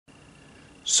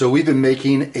So we've been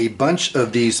making a bunch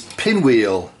of these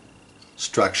pinwheel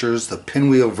structures, the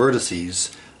pinwheel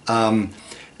vertices,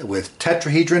 with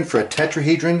tetrahedron. For a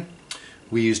tetrahedron,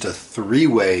 we used a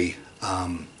three-way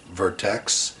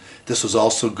vertex. This was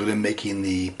also good in making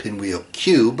the pinwheel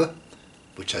cube,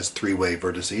 which has three-way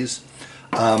vertices.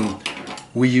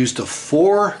 We used a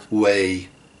four-way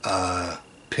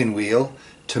pinwheel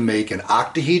to make an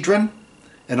octahedron,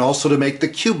 and also to make the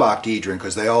cube octahedron,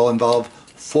 because they all involve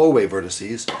four-way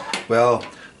vertices. Well,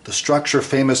 the structure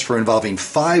famous for involving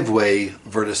five-way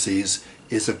vertices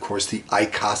is, of course, the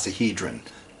icosahedron.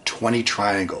 20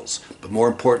 triangles, but more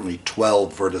importantly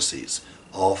 12 vertices,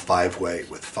 all five-way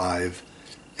with 5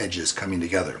 edges coming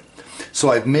together.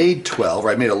 So I've made 12, or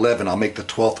I made 11. I'll make the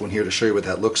 12th one here to show you what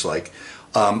that looks like.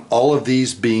 All of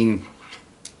these being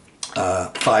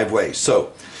 5 ways.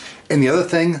 So, and the other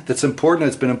thing that's important,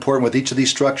 that's been important with each of these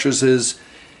structures, is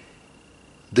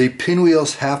the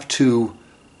pinwheels have to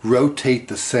rotate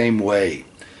the same way.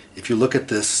 If you look at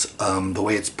this, the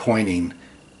way it's pointing,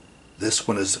 this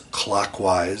one is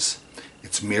clockwise.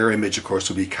 Its mirror image, of course,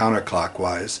 will be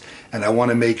counterclockwise. And I want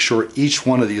to make sure each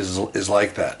one of these is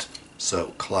like that.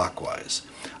 So clockwise.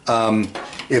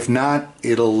 If not,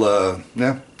 it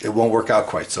won't work out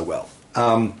quite so well.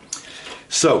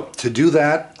 So to do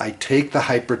that, I take the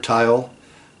hypertile,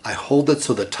 I hold it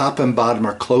so the top and bottom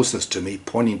are closest to me,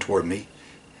 pointing toward me,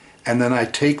 and then I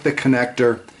take the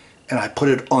connector and I put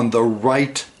it on the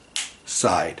right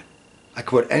side. I could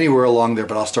put it anywhere along there,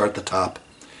 but I'll start at the top.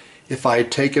 If I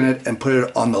had taken it and put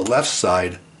it on the left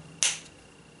side,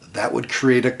 that would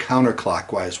create a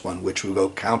counterclockwise one, which would go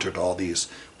counter to all these.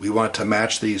 We want it to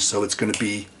match these, so it's going to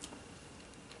be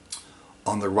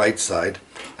on the right side,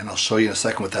 and I'll show you in a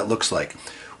second what that looks like.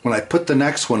 When I put the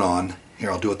next one on,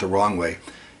 here I'll do it the wrong way,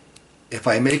 if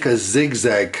I make a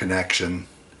zigzag connection,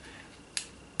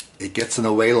 it gets in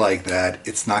the way like that,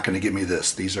 it's not going to give me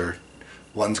this. These are,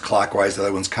 one's clockwise, the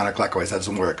other one's counterclockwise. That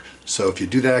doesn't work. So if you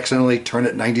do that accidentally, turn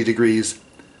it 90 degrees,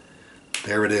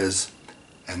 there it is,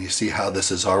 and you see how this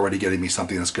is already getting me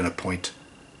something that's going to point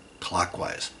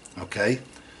clockwise. Okay,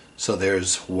 so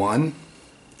there's one.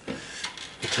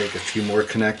 We'll take a few more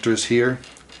connectors here.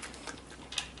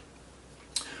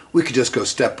 We could just go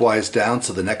stepwise down,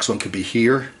 so the next one could be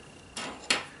here.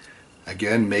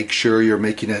 Again, make sure you're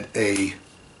making it a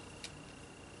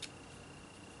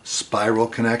spiral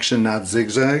connection, not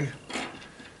zigzag.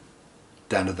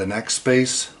 Down to the next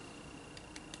space.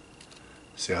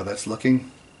 See how that's looking?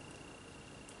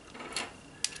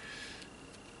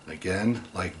 Again,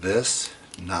 like this,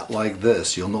 not like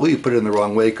this. You'll know you put it in the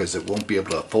wrong way because it won't be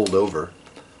able to fold over.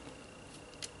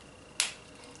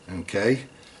 Okay,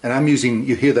 and I'm using,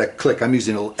 you hear that click, I'm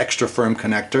using a little extra firm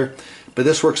connector, but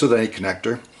this works with any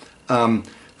connector.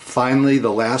 Finally,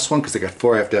 the last one, because I got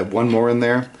 4, I have to have one more in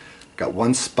there. Got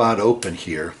one spot open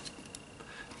here.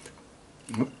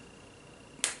 And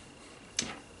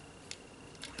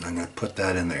I'm going to put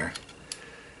that in there.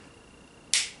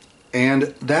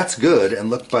 And that's good. And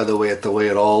look, by the way, at the way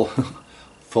it all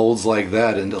folds like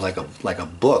that into like a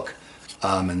book,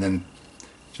 and then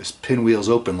just pinwheels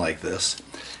open like this.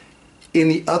 In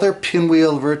the other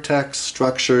pinwheel vertex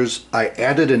structures, I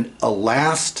added a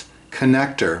last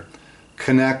connector,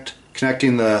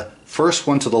 connecting the first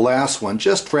one to the last one,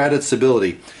 just for added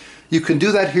stability. You can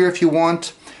do that here if you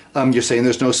want. You're saying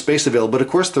there's no space available, but of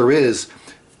course there is.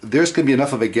 There's going to be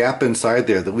enough of a gap inside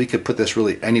there that we could put this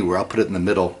really anywhere. I'll put it in the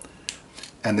middle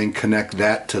and then connect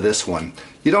that to this one.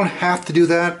 You don't have to do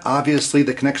that. Obviously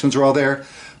the connections are all there,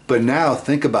 but now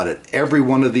think about it. Every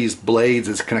one of these blades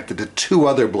is connected to 2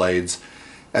 other blades,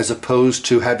 as opposed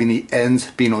to having the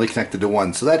ends being only connected to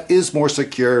one. So that is more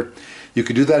secure. You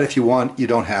can do that if you want. You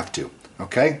don't have to.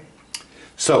 Okay?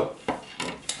 So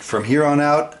from here on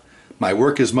out, my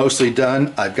work is mostly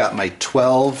done. I've got my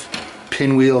 12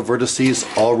 pinwheel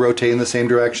vertices all rotating in the same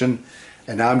direction,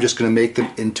 and now I'm just going to make them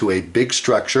into a big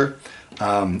structure,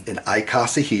 an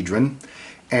icosahedron.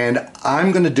 And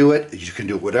I'm going to do it, you can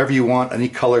do it whatever you want, any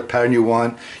color pattern you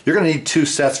want. You're going to need 2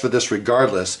 sets for this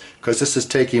regardless, because this is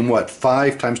taking, what,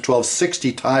 5 times 12,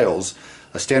 60 tiles.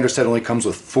 A standard set only comes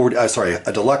with 40,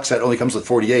 a deluxe set only comes with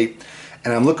 48.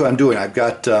 And look what I'm doing. I've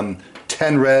got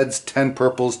 10 reds, 10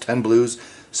 purples, 10 blues.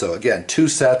 So again, 2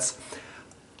 sets.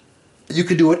 You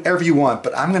can do whatever you want,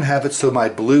 but I'm going to have it so my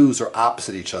blues are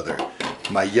opposite each other.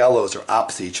 My yellows are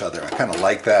opposite each other. I kind of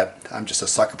like that. I'm just a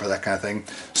sucker for that kind of thing.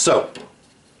 So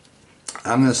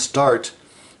I'm going to start,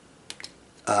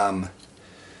 I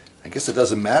guess it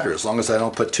doesn't matter as long as I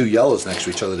don't put 2 yellows next to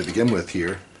each other to begin with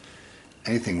here.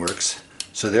 Anything works.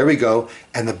 So there we go.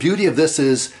 And the beauty of this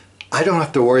is I don't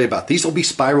have to worry about, these will be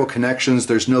spiral connections.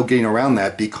 There's no getting around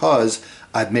that because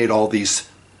I've made all these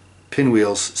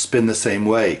pinwheels spin the same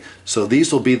way. So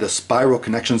these will be the spiral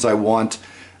connections I want.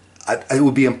 It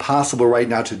would be impossible right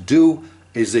now to do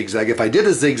a zigzag. If I did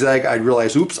a zigzag, I'd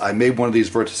realize, oops, I made one of these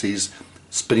vertices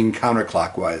spinning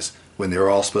counterclockwise when they were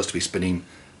all supposed to be spinning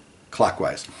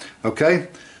clockwise. Okay,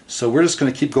 so we're just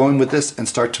going to keep going with this and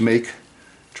start to make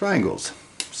triangles.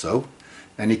 So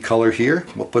any color here,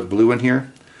 we'll put blue in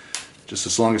here, just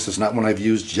as long as it's not one I've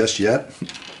used just yet.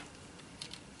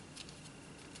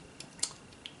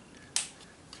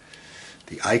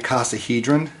 The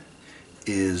icosahedron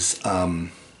is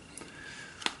one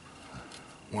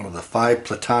of the 5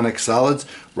 platonic solids.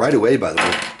 Right away, by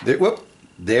the way,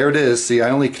 there it is. See, I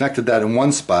only connected that in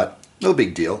one spot. No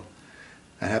big deal.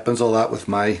 That happens a lot with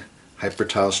my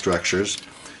hypertile structures.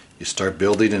 You start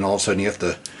building and all of a sudden you have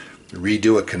to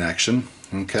redo a connection.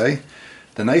 Okay.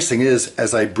 The nice thing is,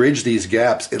 as I bridge these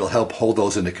gaps, it'll help hold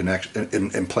those into connection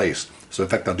in place. So in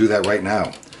fact, I'll do that right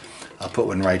now. I'll put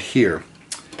one right here.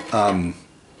 How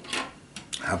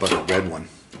about a red one?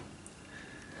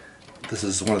 This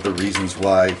is one of the reasons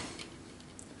why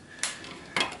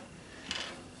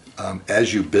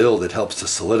as you build, it helps to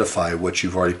solidify what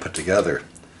you've already put together.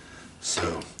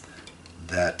 So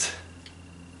that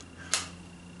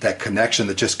connection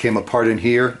that just came apart in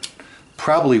here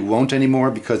probably won't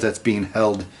anymore because that's being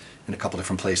held in a couple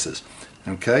different places.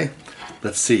 Okay,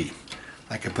 let's see.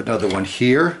 I can put another one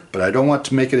here, but I don't want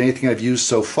to make it anything I've used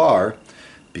so far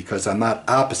because I'm not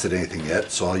opposite anything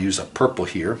yet, so I'll use a purple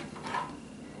here.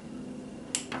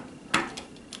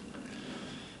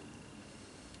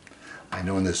 I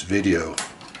know in this video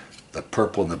the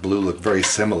purple and the blue look very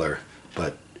similar,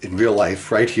 but in real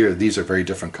life, right here, these are very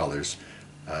different colors.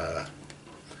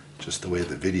 Just the way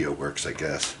the video works, I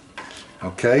guess.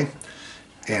 Okay,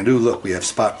 and ooh, look, we have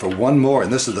spot for one more,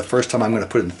 and this is the first time I'm going to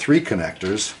put in 3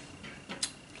 connectors.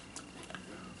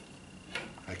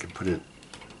 I can put it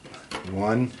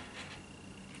 1,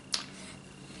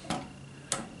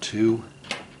 2,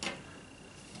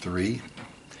 3.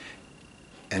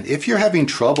 And if you're having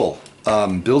trouble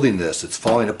building this, it's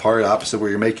falling apart opposite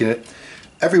where you're making it,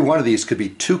 every one of these could be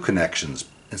 2 connections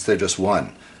instead of just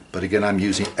 1. But again, I'm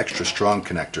using extra strong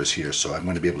connectors here, so I'm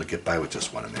going to be able to get by with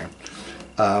just one in there.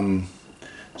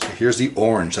 So here's the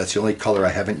orange. That's the only color I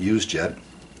haven't used yet.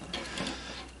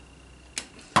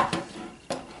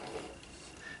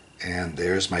 And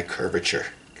there's my curvature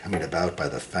coming about by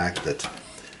the fact that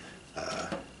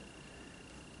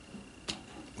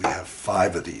we have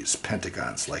 5 of these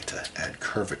pentagons like to add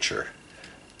curvature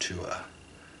to a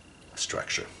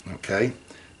structure. Okay,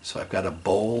 so I've got a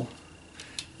bowl.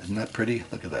 Isn't that pretty?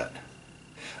 Look at that.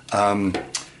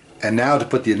 And now to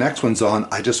put the next ones on,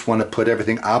 I just want to put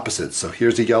everything opposite. So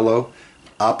here's a yellow.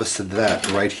 Opposite that,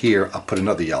 right here, I'll put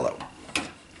another yellow.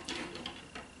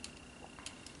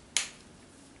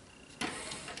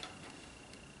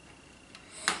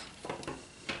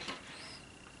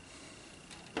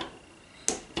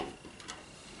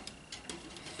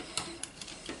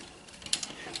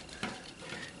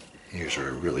 Here's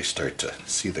where we really start to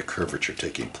see the curvature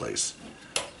taking place.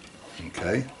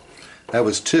 Okay, that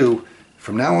was 2.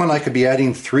 From now on I could be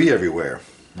adding 3 everywhere.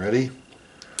 Ready?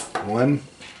 1,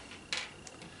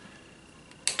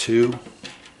 2,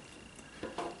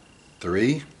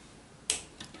 3.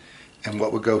 And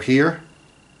what would go here?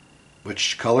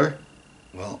 Which color?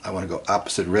 Well, I want to go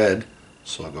opposite red,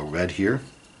 so I'll go red here.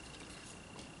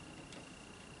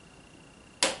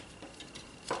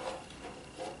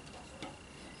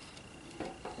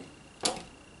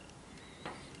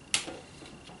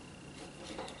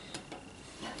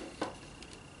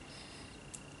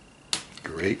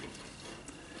 Great.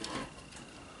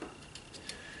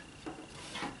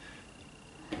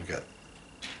 We got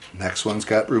next one's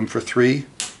got room for 3.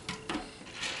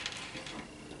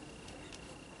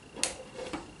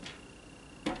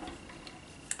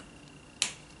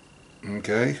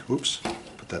 Okay, oops,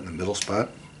 put that in the middle spot.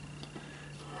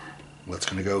 What's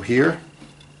going to go here?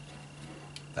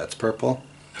 That's purple.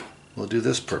 We'll do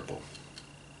this purple.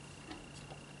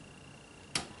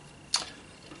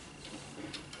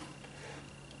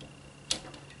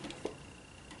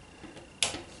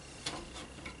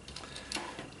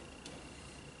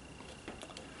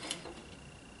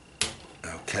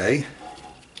 Okay,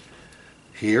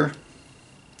 here,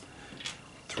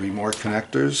 3 more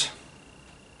connectors.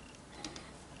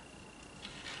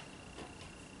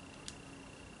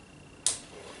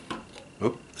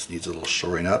 Oop, this needs a little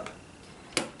shoring up.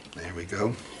 There we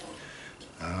go.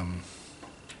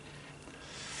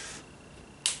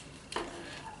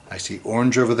 I see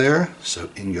orange over there, so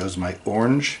in goes my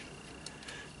orange.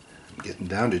 I'm getting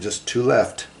down to just 2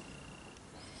 left.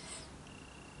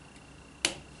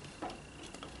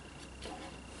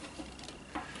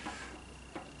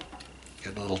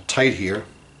 Get a little tight here.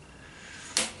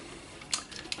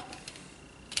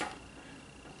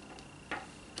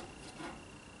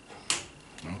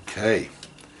 Okay.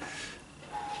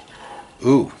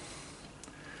 Ooh.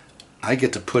 I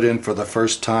get to put in for the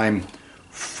first time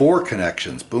 4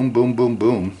 connections. Boom, boom, boom,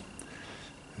 boom.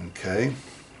 Okay.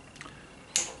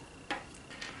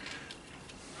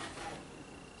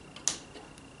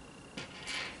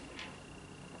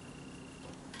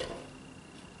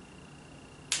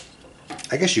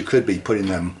 I guess you could be putting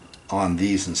them on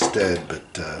these instead,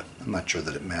 but I'm not sure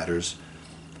that it matters.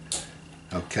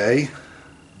 Okay,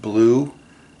 blue,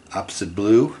 opposite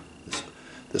blue.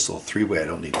 This little 3-way, I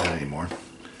don't need that anymore.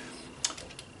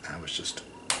 That was just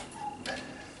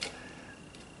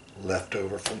left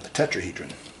over from the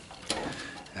tetrahedron.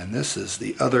 And this is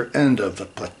the other end of the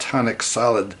platonic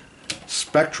solid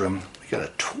spectrum. We got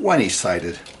a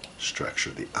 20-sided structure,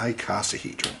 the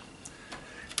icosahedron.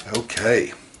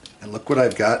 Okay. And look what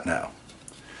I've got now.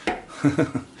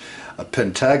 A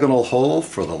pentagonal hole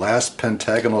for the last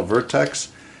pentagonal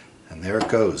vertex. And there it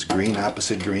goes, green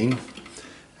opposite green.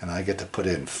 And I get to put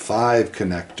in 5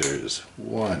 connectors.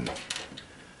 1,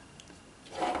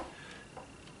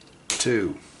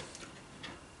 2,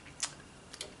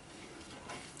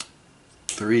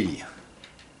 3,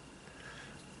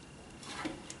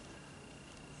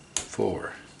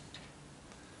 4,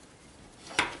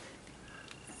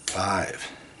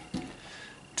 5.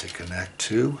 To connect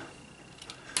to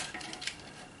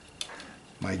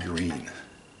my green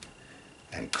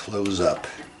and close up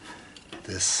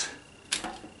this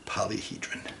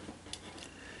polyhedron.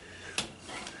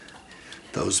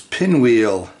 Those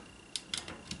pinwheel,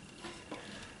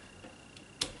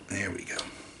 there we go.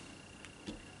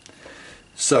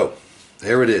 So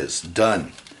there it is,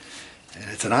 done.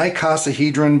 And it's an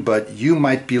icosahedron, but you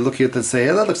might be looking at this and say,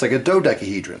 hey, that looks like a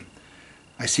dodecahedron.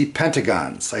 I see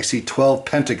pentagons. I see 12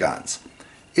 pentagons.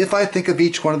 If I think of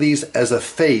each one of these as a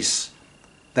face,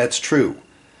 that's true.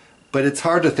 But it's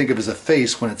hard to think of as a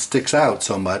face when it sticks out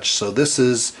so much. So this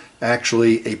is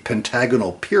actually a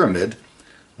pentagonal pyramid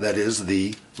that is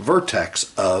the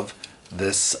vertex of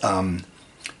this the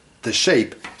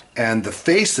shape. And the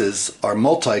faces are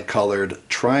multicolored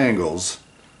triangles.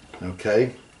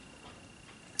 Okay?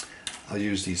 I'll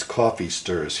use these coffee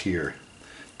stirs here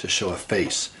to show a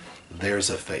face. There's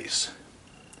a face.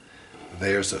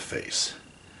 There's a face.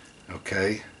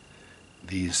 Okay?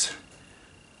 These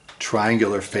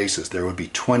triangular faces, there would be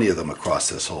 20 of them across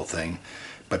this whole thing.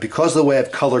 But because of the way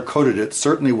I've color coded it,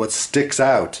 certainly what sticks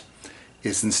out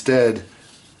is instead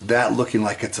that looking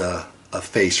like it's a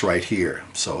face right here.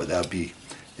 So that would be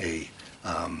a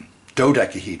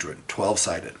dodecahedron,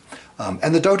 12-sided.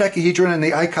 And the dodecahedron and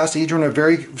the icosahedron are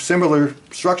very similar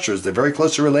structures. They're very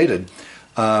closely related.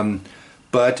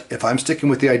 But if I'm sticking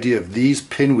with the idea of these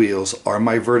pinwheels are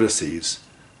my vertices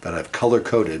that I've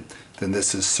color-coded, then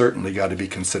this has certainly got to be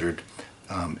considered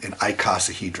an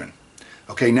icosahedron.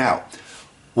 Okay, now,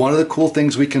 one of the cool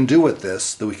things we can do with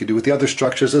this, that we can do with the other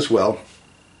structures as well,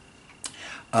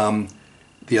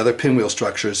 the other pinwheel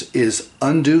structures, is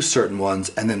undo certain ones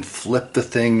and then flip the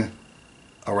thing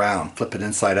around, flip it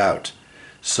inside out.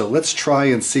 So let's try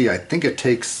and see. I think it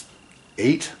takes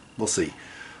 8. We'll see.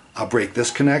 I'll break this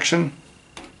connection.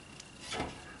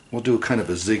 We'll do kind of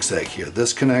a zigzag here.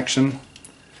 This connection,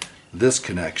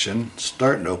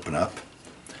 starting to open up.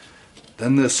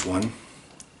 Then this one,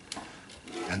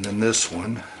 and then this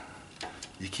one.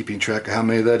 You keeping track of how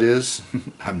many that is?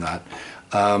 I'm not.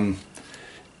 We'll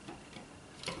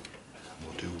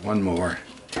do one more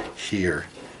here.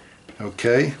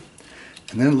 Okay.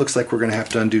 And then it looks like we're going to have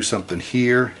to undo something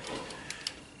here.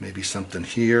 Maybe something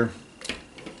here.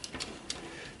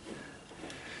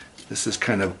 This is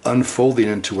kind of unfolding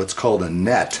into what's called a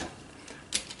net.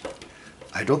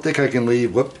 I don't think I can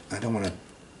leave, I don't want to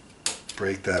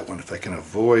break that one if I can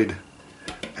avoid.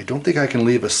 I don't think I can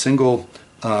leave a single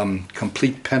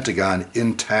complete pentagon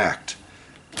intact,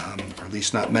 or at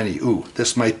least not many. Ooh,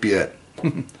 this might be it.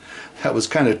 That was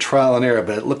kind of trial and error,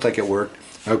 but it looked like it worked.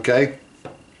 Okay,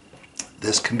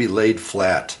 this can be laid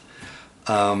flat.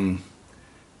 And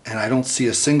I don't see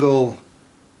a single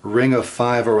ring of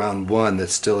 5 around 1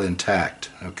 that's still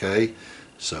intact. Okay,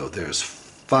 so there's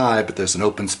 5, but there's an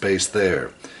open space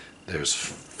there. There's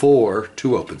 4,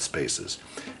 2 open spaces.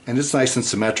 And it's nice and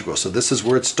symmetrical. So this is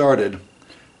where it started,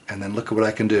 and then look at what I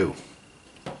can do.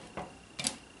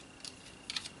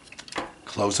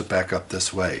 Close it back up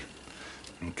this way.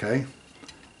 Okay,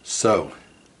 so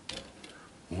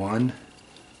 1,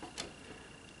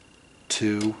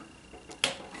 2,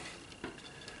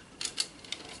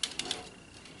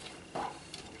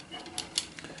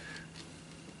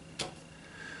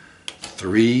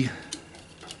 3,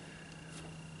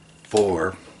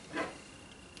 4,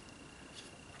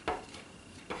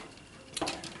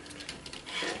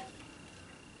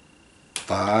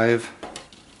 5,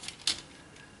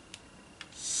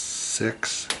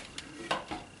 6,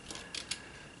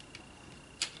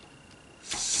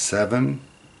 7,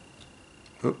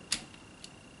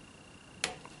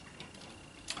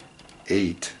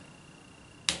 8,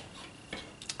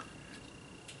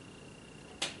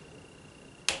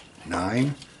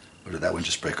 9. Or did that one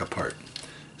just break apart?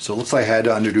 So it looks like I had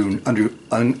to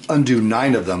undo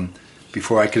 9 of them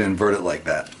before I could invert it like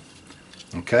that.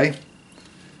 Okay?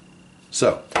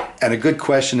 So, and a good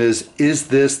question is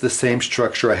this the same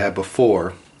structure I had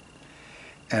before?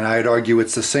 And I'd argue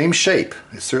it's the same shape.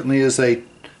 It certainly is an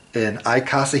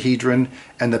icosahedron,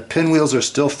 and the pinwheels are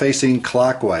still facing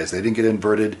clockwise. They didn't get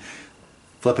inverted.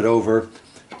 Flip it over,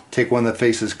 take one that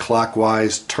faces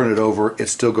clockwise, turn it over, it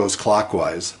still goes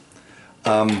clockwise.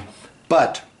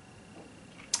 But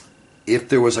if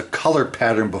there was a color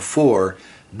pattern before,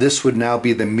 this would now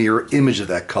be the mirror image of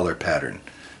that color pattern.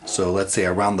 So let's say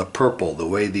around the purple, the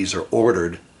way these are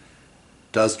ordered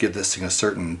does give this thing a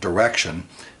certain direction.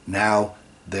 Now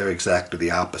they're exactly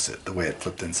the opposite, the way it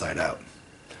flipped inside out.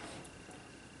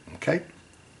 Okay?